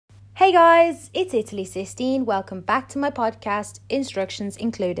Hey guys, it's Italy Sistine. Welcome back to my podcast, Instructions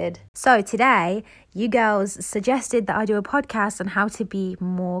Included. So today, you girls suggested that I do a podcast on how to be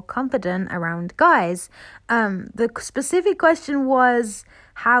more confident around guys. The specific question was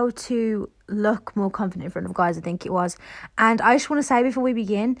how to look more confident in front of guys, I think it was. And I just want to say before we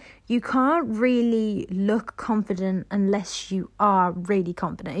begin, you can't really look confident unless you are really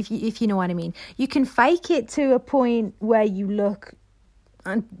confident, if you know what I mean. You can fake it to a point where you look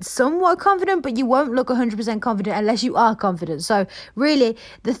somewhat confident, but you won't look 100% confident unless you are confident. So really,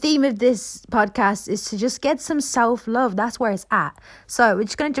 the theme of this podcast is to just get some self-love. That's where it's at. So we're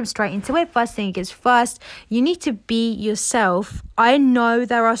just going to jump straight into it. First thing is first, you need to be yourself. I know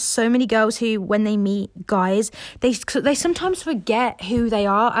there are so many girls who, when they meet guys, they sometimes forget who they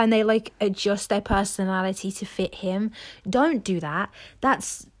are and they adjust their personality to fit him. Don't do that.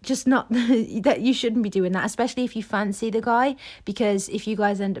 That's just not that you shouldn't be doing that, especially if you fancy the guy, because if you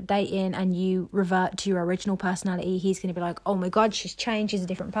guys end up dating and you revert to your original personality, he's going to be like, oh my god, she's changed, she's a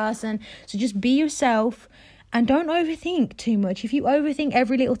different person. So just be yourself and don't overthink too much. If you overthink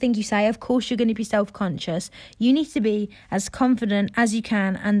every little thing you say, of course you're going to be self-conscious. You need to be as confident as you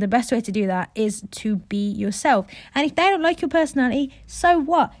can, and the best way to do that is to be yourself. And if they don't like your personality, so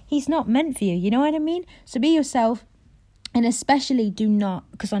what? He's not meant for you, you know what I mean? So be yourself. And especially do not,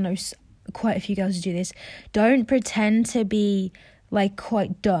 because I know quite a few girls who do this, don't pretend to be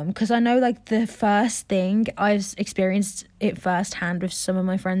quite dumb. Because I know the first thing, I've experienced it firsthand with some of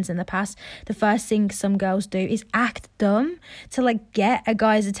my friends in the past, the first thing some girls do is act dumb to get a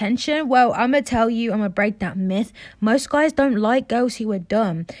guy's attention. Well, I'm going to tell you, I'm going to break that myth. Most guys don't like girls who are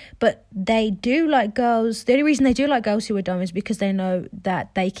dumb, but they do like girls. The only reason they do like girls who are dumb is because they know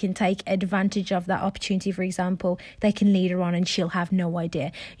that they can take advantage of that opportunity. For example, they can lead her on and she'll have no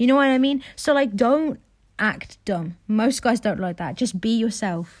idea. You know what I mean? So don't act dumb. Most guys don't like that. Just be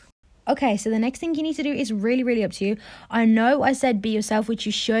yourself. Okay, so the next thing you need to do is really, really up to you. I know I said be yourself, which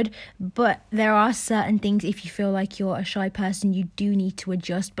you should, but there are certain things, if you feel like you're a shy person, you do need to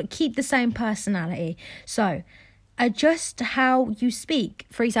adjust, but keep the same personality. So adjust how you speak.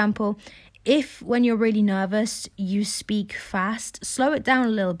 For example, if when you're really nervous, you speak fast, slow it down a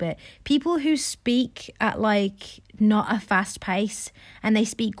little bit. People who speak at not a fast pace and they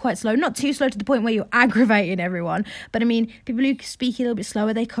speak quite slow, not too slow to the point where you're aggravating everyone, but I mean, people who speak a little bit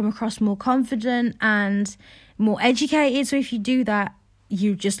slower, they come across more confident and more educated. So if you do that,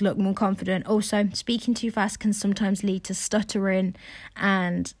 you just look more confident. Also, speaking too fast can sometimes lead to stuttering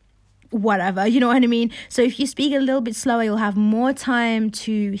and whatever, you know what I mean? So if you speak a little bit slower, you'll have more time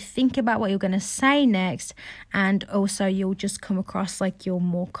to think about what you're going to say next, and also you'll just come across like you're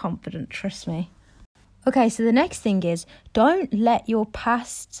more confident, trust me. Okay, so the next thing is, don't let your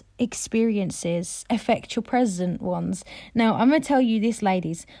past experiences affect your present ones. Now, I'm going to tell you this,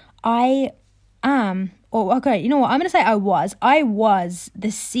 ladies, I'm going to say I was the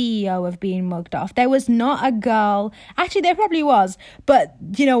CEO of being mugged off. There was not a girl, actually there probably was, but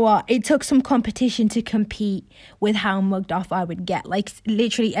you know what? It took some competition to compete with how mugged off I would get.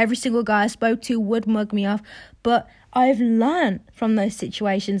 Literally every single guy I spoke to would mug me off, but I've learned from those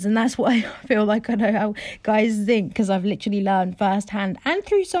situations, and that's why I feel like I know how guys think, because I've literally learned firsthand and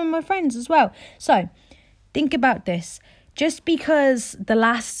through some of my friends as well. So think about this. Just because the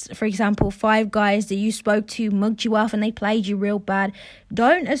last, for example, 5 guys that you spoke to mugged you off and they played you real bad,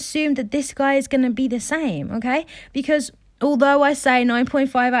 don't assume that this guy is going to be the same, okay? Because although I say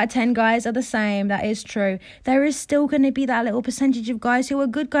 9.5 out of 10 guys are the same, that is true, there is still going to be that little percentage of guys who are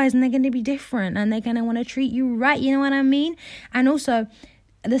good guys, and they're going to be different and they're going to want to treat you right, you know what I mean? And also,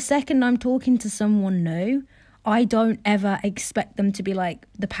 the second I'm talking to someone new, I don't ever expect them to be like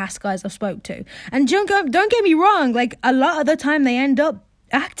the past guys I've spoke to. And don't get me wrong, a lot of the time they end up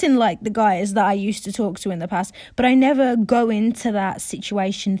acting like the guys that I used to talk to in the past, but I never go into that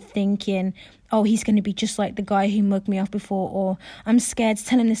situation thinking, oh, he's going to be just like the guy who mugged me off before, or I'm scared to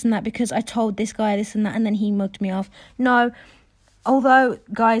tell him this and that because I told this guy this and that and then he mugged me off. No. Although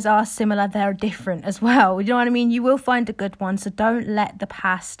guys are similar, they're different as well. You know what I mean? You will find a good one, so don't let the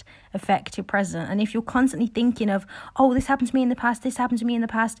past affect your present. And if you're constantly thinking of, oh, this happened to me in the past, this happened to me in the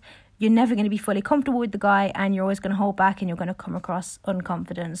past, you're never going to be fully comfortable with the guy, and you're always going to hold back and you're going to come across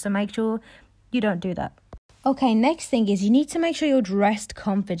unconfident. So make sure you don't do that. Okay, next thing is you need to make sure you're dressed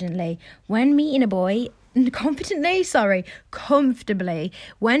confidently. When meeting a boy, comfortably.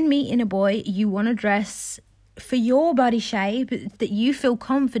 When meeting a boy, you want to dress for your body shape that you feel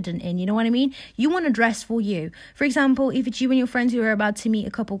confident in. You know what I mean? You want to dress for you. For example, if it's you and your friends who are about to meet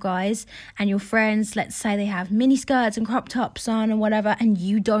a couple guys, and your friends, let's say they have mini skirts and crop tops on or whatever, and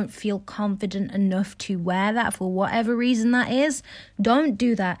you don't feel confident enough to wear that for whatever reason that is, don't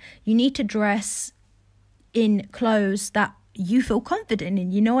do that. You need to dress in clothes that you feel confident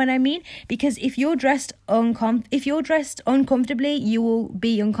in. You know what I mean? Because if you're dressed uncomfortably, you will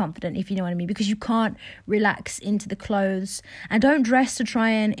be unconfident, if you know what I mean, because you can't relax into the clothes. And don't dress to try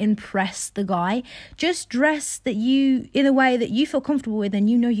and impress the guy. Just dress that you in a way that you feel comfortable with and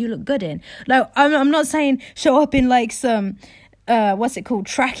you know you look good in. Like, I'm not saying show up in like some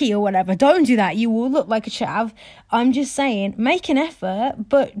tracky or whatever. Don't do that. You will look like a chav. I'm just saying, make an effort,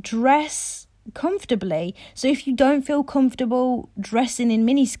 but dress comfortably. So if you don't feel comfortable dressing in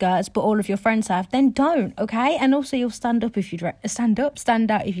mini skirts but all of your friends have, then don't, okay? And also, you'll stand out if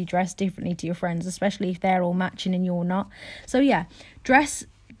you dress differently to your friends, especially if they're all matching and you're not. So yeah, dress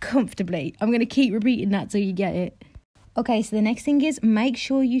comfortably. I'm going to keep repeating that till you get it. Okay, so the next thing is make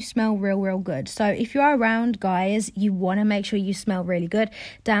sure you smell real good. So if you're around guys, you want to make sure you smell really good,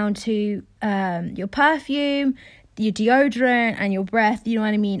 down to your perfume, your deodorant and your breath, you know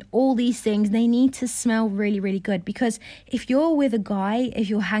what I mean? All these things, they need to smell really good, because if you're with a guy, if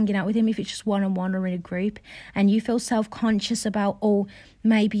you're hanging out with him, if it's just one-on-one or in a group, and you feel self-conscious about, oh,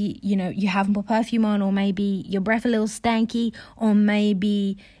 maybe, you know, you haven't put perfume on, or maybe your breath a little stanky, or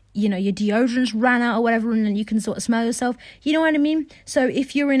maybe, you know, your deodorant's ran out or whatever, and then you can sort of smell yourself, you know what I mean? So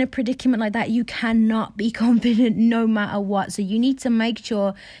if you're in a predicament like that, you cannot be confident no matter what. So you need to make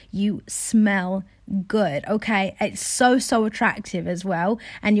sure you smell good, okay? It's so attractive as well,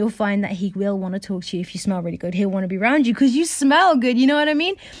 and you'll find that he will want to talk to you if you smell really good. He'll want to be around you because you smell good, you know what I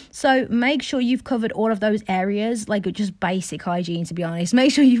mean? So make sure you've covered all of those areas, like just basic hygiene, to be honest.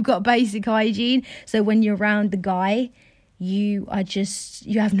 Make sure you've got basic hygiene, so when you're around the guy, you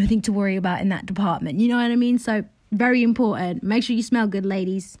have nothing to worry about in that department, you know what I mean? So very important. Make sure you smell good,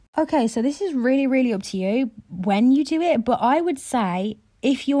 ladies. Okay, so this is really up to you when you do it, but I would say,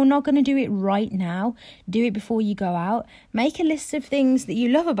 if you're not going to do it right now, do it before you go out. Make a list of things that you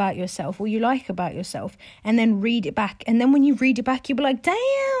love about yourself or you like about yourself, and then read it back. And then when you read it back, you'll be like,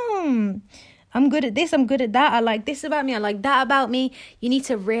 damn, I'm good at this, I'm good at that. I like this about me, I like that about me. You need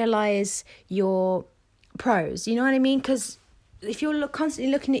to realize your pros, you know what I mean? Because if you're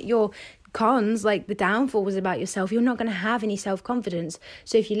constantly looking at your cons, like the downfalls about yourself, you're not going to have any self-confidence.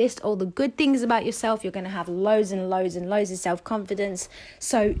 So if you list all the good things about yourself, you're going to have loads and loads of self-confidence.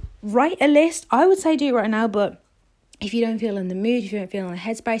 So write a list. I would say do it right now, but if you don't feel in the mood, if you don't feel in the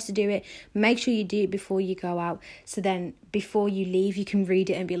headspace to do it, make sure you do it before you go out. So then before you leave, you can read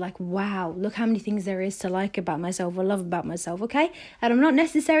it and be like, wow, look how many things there is to like about myself or love about myself, okay? And I'm not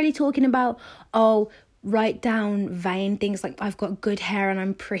necessarily talking about, write down vain things like I've got good hair and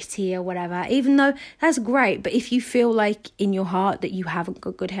I'm pretty or whatever, even though that's great. But if you feel like in your heart that you haven't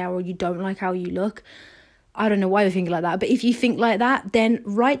got good hair or you don't like how you look, I don't know why you're thinking like that, but if you think like that, then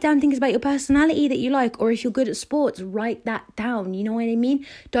write down things about your personality that you like. Or if you're good at sports, write that down, you know what I mean?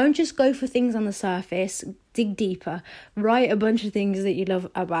 Don't just go for things on the surface, dig deeper. Write a bunch of things that you love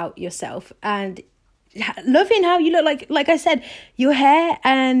about yourself, and loving how you look, like I said, your hair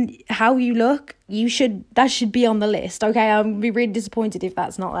and how you look, that should be on the list, okay? I'll be really disappointed if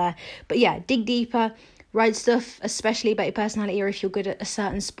that's not there. But yeah, dig deeper, write stuff especially about your personality, or if you're good at a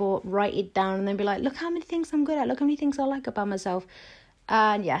certain sport, write it down and then be like, look how many things I'm good at, look how many things I like about myself.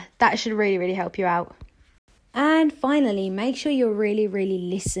 And yeah, that should really help you out. And finally, make sure you're really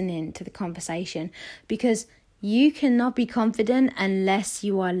listening to the conversation, because you cannot be confident unless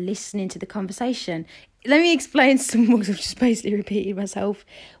you are listening to the conversation. Let me explain some more, because I've just basically repeated myself.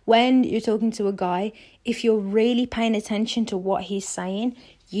 When you're talking to a guy, if you're really paying attention to what he's saying,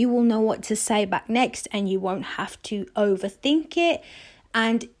 you will know what to say back next, and you won't have to overthink it.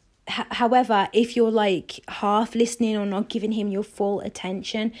 And however, if you're like half listening or not giving him your full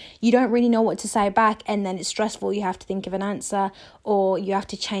attention, you don't really know what to say back, and then it's stressful. You have to think of an answer, or you have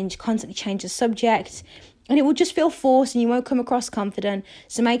to constantly change the subject, and it will just feel forced and you won't come across confident.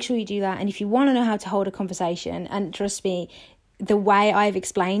 So make sure you do that. And if you want to know how to hold a conversation, and trust me, the way I've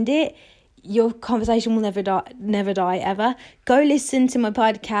explained it, your conversation will never die ever. Go listen to my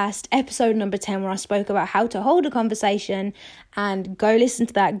podcast, episode number 10, where I spoke about how to hold a conversation, and go listen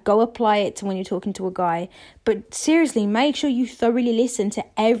to that. Go apply it to when you're talking to a guy. But seriously, make sure you thoroughly listen to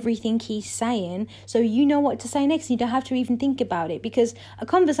everything he's saying, so you know what to say next. You don't have to even think about it, because a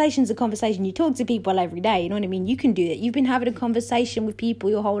conversation's a conversation. You talk to people every day, you know what I mean? You can do it. You've been having a conversation with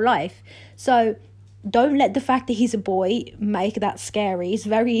people your whole life. So don't let the fact that he's a boy make that scary. It's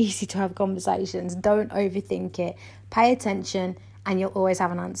very easy to have conversations. Don't overthink it. Pay attention and you'll always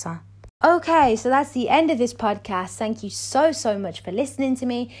have an answer. Okay, so that's the end of this podcast. Thank you so much for listening to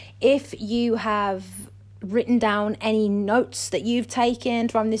me. If you have written down any notes that you've taken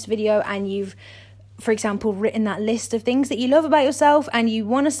from this video and you've, for example, written that list of things that you love about yourself and you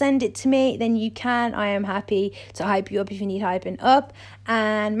want to send it to me, then you can. I am happy to hype you up if you need hyping up.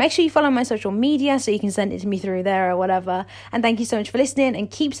 And make sure you follow my social media so you can send it to me through there or whatever. And thank you so much for listening, and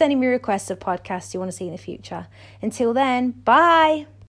keep sending me requests of podcasts you want to see in the future. Until then, bye.